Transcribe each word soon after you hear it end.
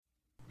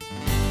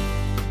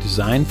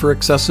Design for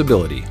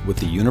accessibility with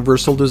the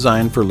Universal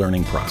Design for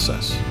Learning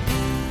process.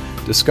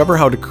 Discover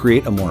how to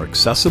create a more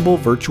accessible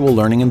virtual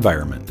learning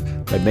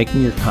environment by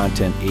making your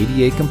content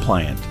ADA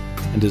compliant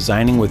and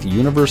designing with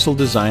Universal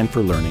Design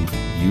for Learning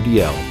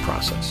 (UDL)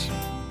 process.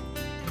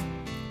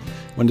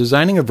 When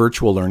designing a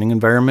virtual learning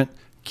environment,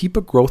 keep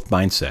a growth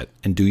mindset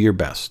and do your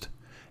best.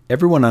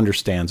 Everyone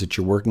understands that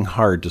you're working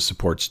hard to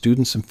support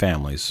students and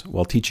families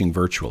while teaching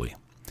virtually.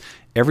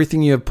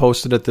 Everything you have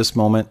posted at this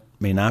moment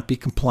may not be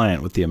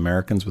compliant with the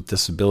Americans with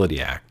Disabilities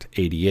Act,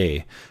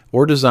 ADA,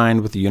 or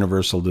designed with the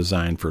Universal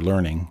Design for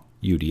Learning,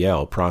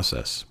 UDL,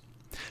 process.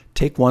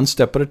 Take one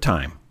step at a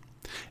time.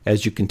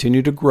 As you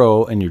continue to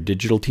grow in your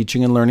digital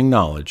teaching and learning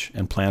knowledge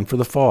and plan for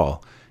the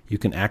fall, you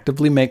can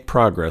actively make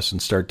progress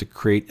and start to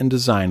create and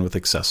design with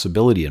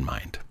accessibility in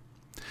mind.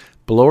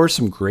 Below are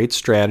some great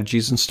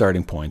strategies and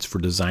starting points for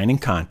designing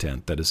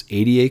content that is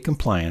ADA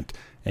compliant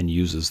and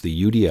uses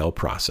the UDL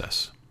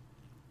process.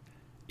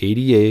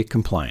 ADA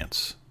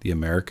compliance, the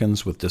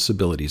Americans with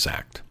Disabilities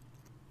Act.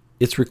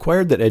 It's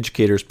required that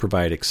educators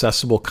provide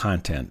accessible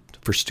content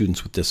for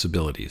students with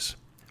disabilities.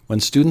 When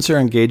students are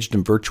engaged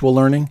in virtual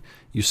learning,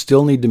 you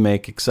still need to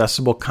make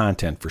accessible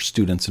content for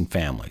students and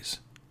families.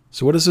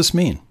 So what does this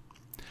mean?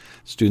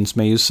 Students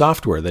may use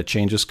software that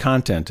changes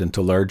content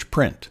into large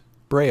print,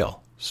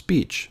 braille,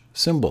 speech,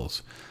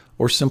 symbols,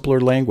 or simpler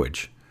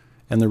language,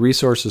 and the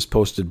resources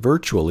posted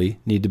virtually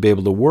need to be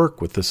able to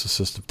work with this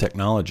assistive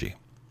technology.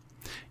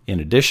 In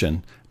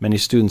addition, many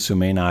students who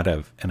may not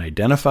have an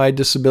identified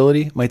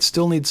disability might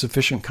still need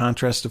sufficient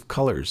contrast of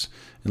colors,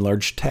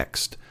 enlarged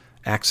text,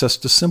 access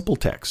to simple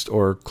text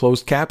or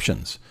closed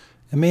captions,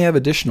 and may have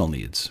additional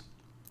needs.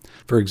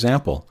 For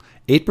example,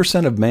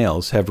 8% of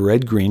males have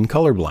red-green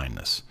color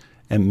blindness,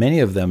 and many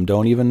of them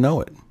don't even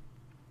know it.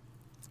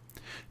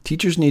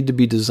 Teachers need to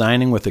be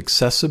designing with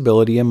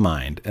accessibility in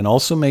mind and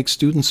also make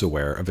students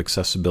aware of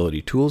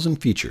accessibility tools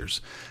and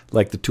features,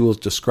 like the tools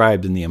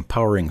described in the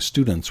Empowering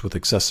Students with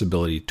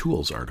Accessibility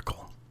Tools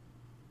article.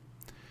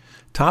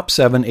 Top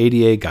 7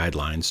 ADA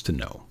guidelines to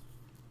know.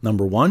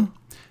 Number 1,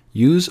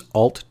 use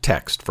alt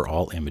text for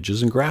all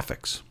images and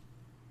graphics.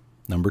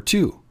 Number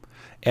 2,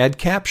 add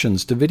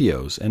captions to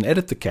videos and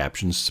edit the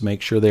captions to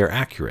make sure they are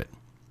accurate.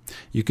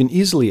 You can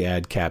easily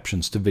add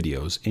captions to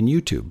videos in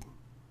YouTube.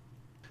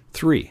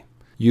 3,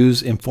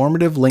 use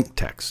informative link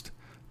text.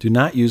 Do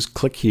not use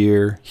click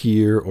here,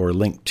 or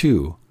link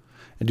to,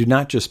 and do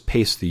not just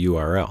paste the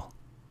URL.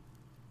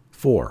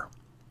 4.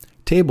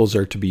 Tables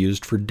are to be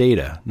used for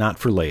data, not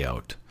for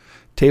layout.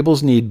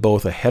 Tables need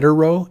both a header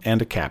row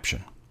and a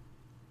caption.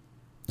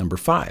 Number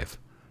 5.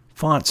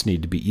 Fonts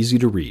need to be easy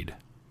to read.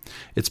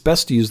 It's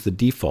best to use the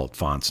default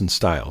fonts and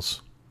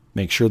styles.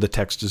 Make sure the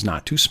text is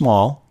not too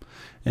small,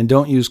 and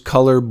don't use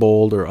color,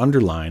 bold, or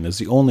underline as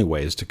the only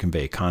ways to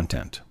convey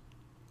content.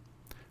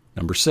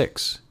 Number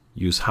 6.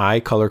 Use high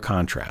color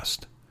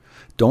contrast.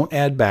 Don't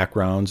add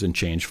backgrounds and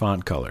change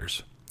font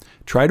colors.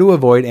 Try to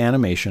avoid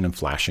animation and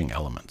flashing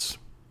elements.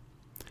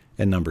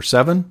 And number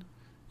 7.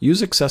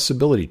 Use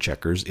accessibility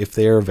checkers if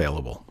they are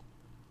available.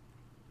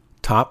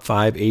 Top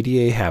 5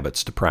 ADA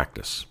habits to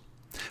practice.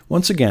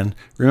 Once again,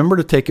 remember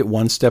to take it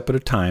one step at a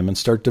time and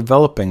start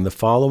developing the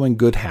following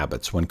good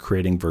habits when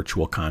creating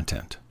virtual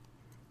content.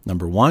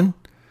 Number 1.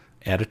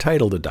 Add a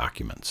title to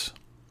documents.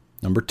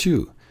 Number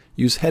 2.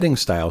 Use heading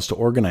styles to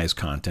organize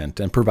content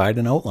and provide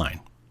an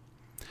outline.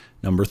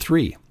 Number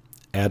 3.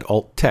 Add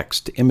alt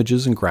text to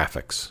images and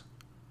graphics.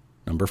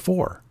 Number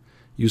 4.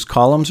 Use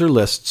columns or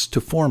lists to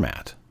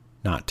format,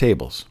 not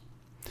tables.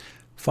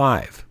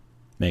 5.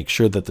 Make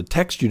sure that the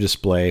text you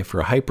display for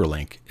a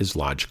hyperlink is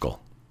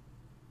logical.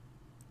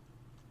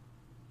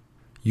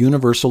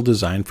 Universal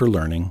Design for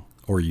Learning,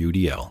 or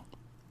UDL.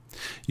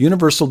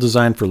 Universal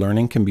Design for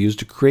Learning can be used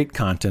to create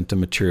content and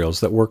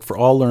materials that work for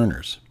all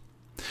learners.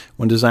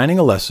 When designing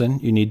a lesson,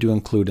 you need to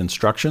include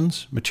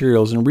instructions,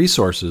 materials, and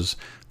resources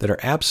that are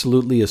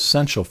absolutely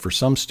essential for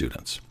some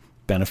students,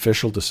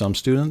 beneficial to some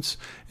students,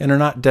 and are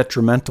not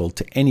detrimental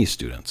to any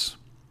students.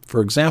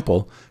 For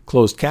example,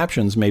 closed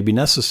captions may be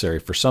necessary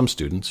for some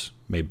students,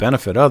 may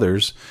benefit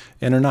others,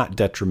 and are not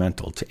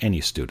detrimental to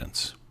any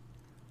students.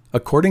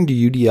 According to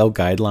UDL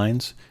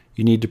guidelines,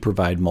 you need to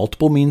provide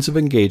multiple means of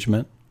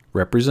engagement,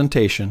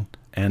 representation,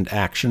 and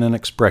action and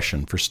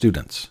expression for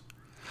students.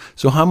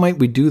 So how might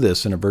we do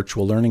this in a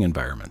virtual learning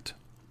environment?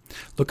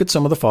 Look at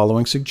some of the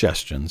following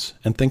suggestions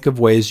and think of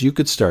ways you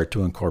could start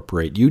to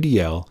incorporate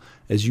UDL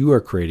as you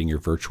are creating your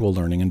virtual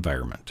learning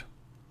environment.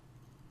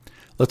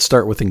 Let's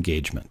start with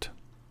engagement.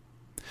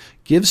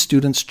 Give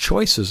students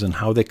choices in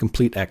how they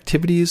complete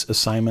activities,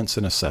 assignments,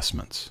 and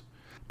assessments.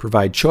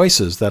 Provide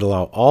choices that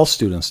allow all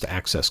students to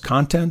access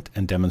content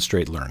and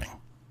demonstrate learning.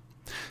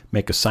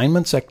 Make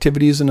assignments,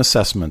 activities, and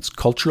assessments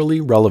culturally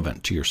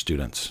relevant to your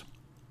students.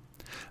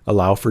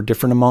 Allow for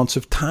different amounts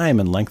of time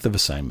and length of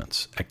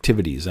assignments,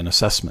 activities, and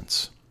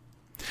assessments.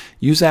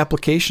 Use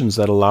applications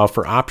that allow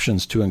for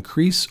options to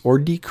increase or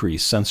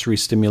decrease sensory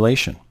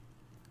stimulation.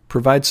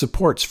 Provide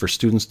supports for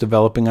students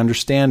developing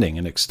understanding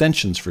and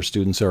extensions for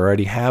students who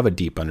already have a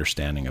deep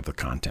understanding of the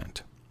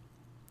content.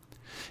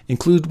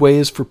 Include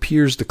ways for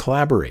peers to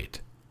collaborate.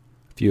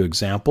 A few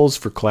examples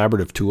for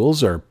collaborative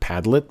tools are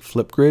Padlet,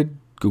 Flipgrid,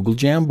 Google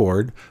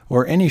Jamboard,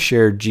 or any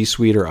shared G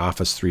Suite or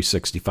Office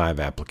 365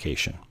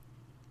 application.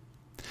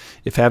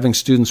 If having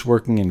students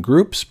working in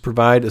groups,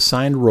 provide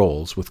assigned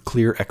roles with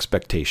clear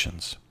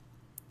expectations.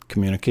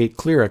 Communicate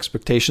clear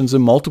expectations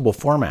in multiple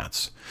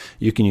formats.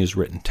 You can use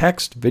written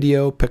text,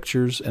 video,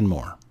 pictures, and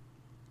more.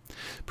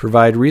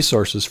 Provide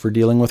resources for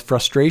dealing with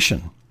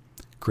frustration.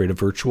 Create a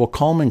virtual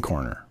calming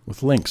corner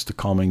with links to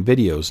calming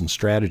videos and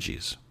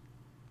strategies.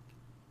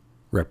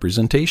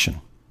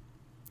 Representation.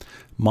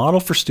 Model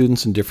for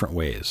students in different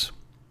ways.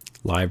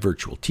 Live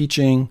virtual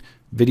teaching,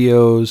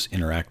 videos,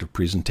 interactive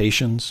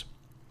presentations.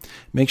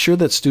 Make sure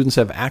that students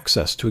have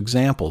access to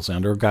examples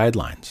and/or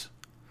guidelines.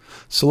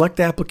 Select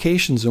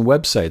applications and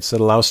websites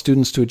that allow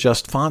students to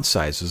adjust font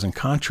sizes and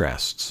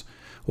contrasts,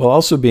 while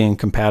also being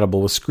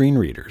compatible with screen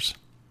readers.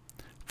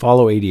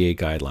 Follow ADA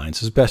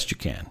guidelines as best you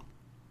can.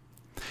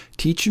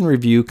 Teach and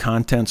review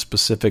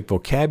content-specific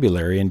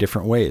vocabulary in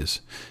different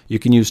ways. You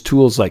can use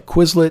tools like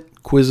Quizlet,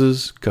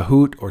 Quizzes,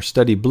 Kahoot, or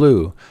Study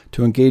Blue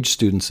to engage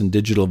students in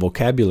digital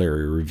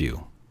vocabulary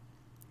review.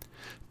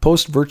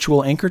 Post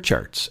virtual anchor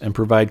charts and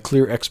provide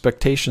clear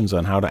expectations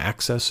on how to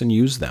access and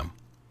use them.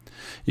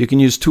 You can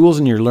use tools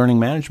in your learning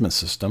management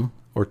system,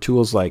 or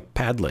tools like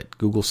Padlet,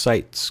 Google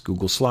Sites,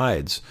 Google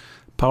Slides,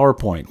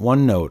 PowerPoint,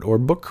 OneNote, or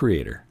Book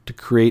Creator to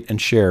create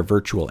and share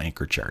virtual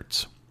anchor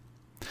charts.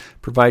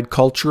 Provide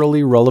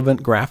culturally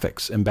relevant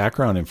graphics and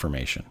background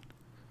information.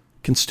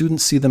 Can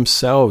students see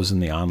themselves in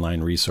the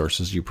online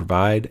resources you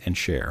provide and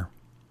share?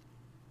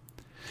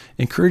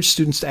 Encourage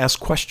students to ask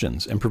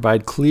questions and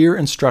provide clear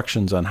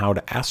instructions on how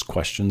to ask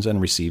questions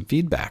and receive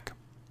feedback.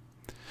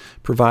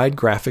 Provide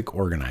graphic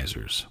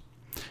organizers.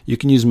 You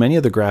can use many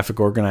of the graphic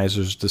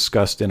organizers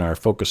discussed in our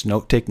Focus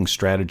Note-Taking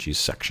Strategies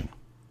section.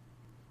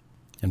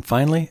 And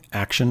finally,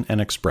 action and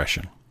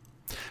expression.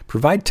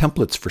 Provide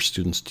templates for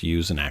students to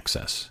use and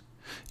access.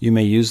 You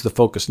may use the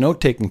Focus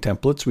Note-Taking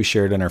templates we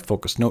shared in our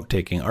Focus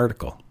Note-Taking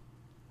article.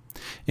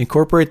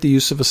 Incorporate the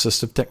use of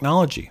assistive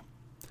technology.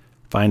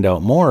 Find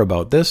out more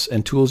about this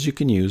and tools you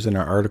can use in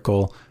our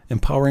article,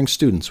 Empowering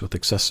Students with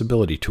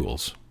Accessibility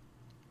Tools.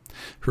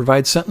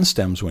 Provide sentence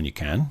stems when you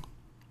can.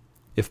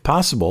 If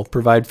possible,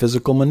 provide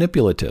physical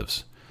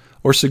manipulatives,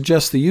 or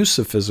suggest the use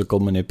of physical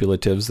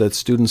manipulatives that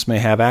students may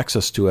have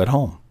access to at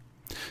home.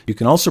 You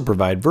can also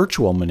provide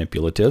virtual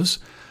manipulatives,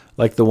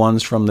 like the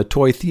ones from the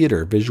Toy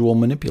Theater Visual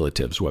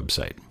Manipulatives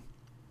website.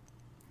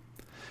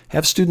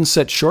 Have students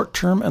set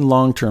short-term and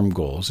long-term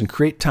goals and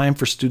create time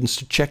for students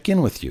to check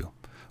in with you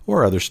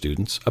or other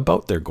students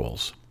about their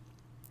goals.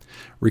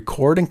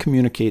 Record and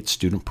communicate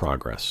student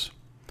progress.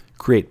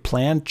 Create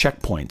planned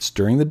checkpoints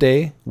during the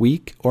day,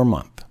 week, or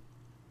month.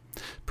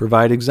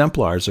 Provide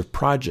exemplars of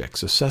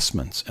projects,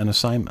 assessments, and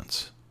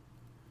assignments.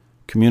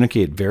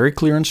 Communicate very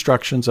clear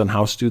instructions on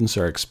how students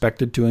are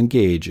expected to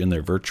engage in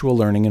their virtual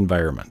learning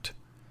environment.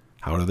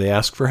 How do they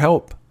ask for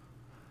help?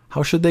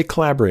 How should they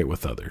collaborate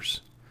with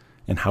others?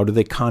 And how do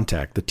they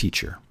contact the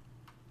teacher?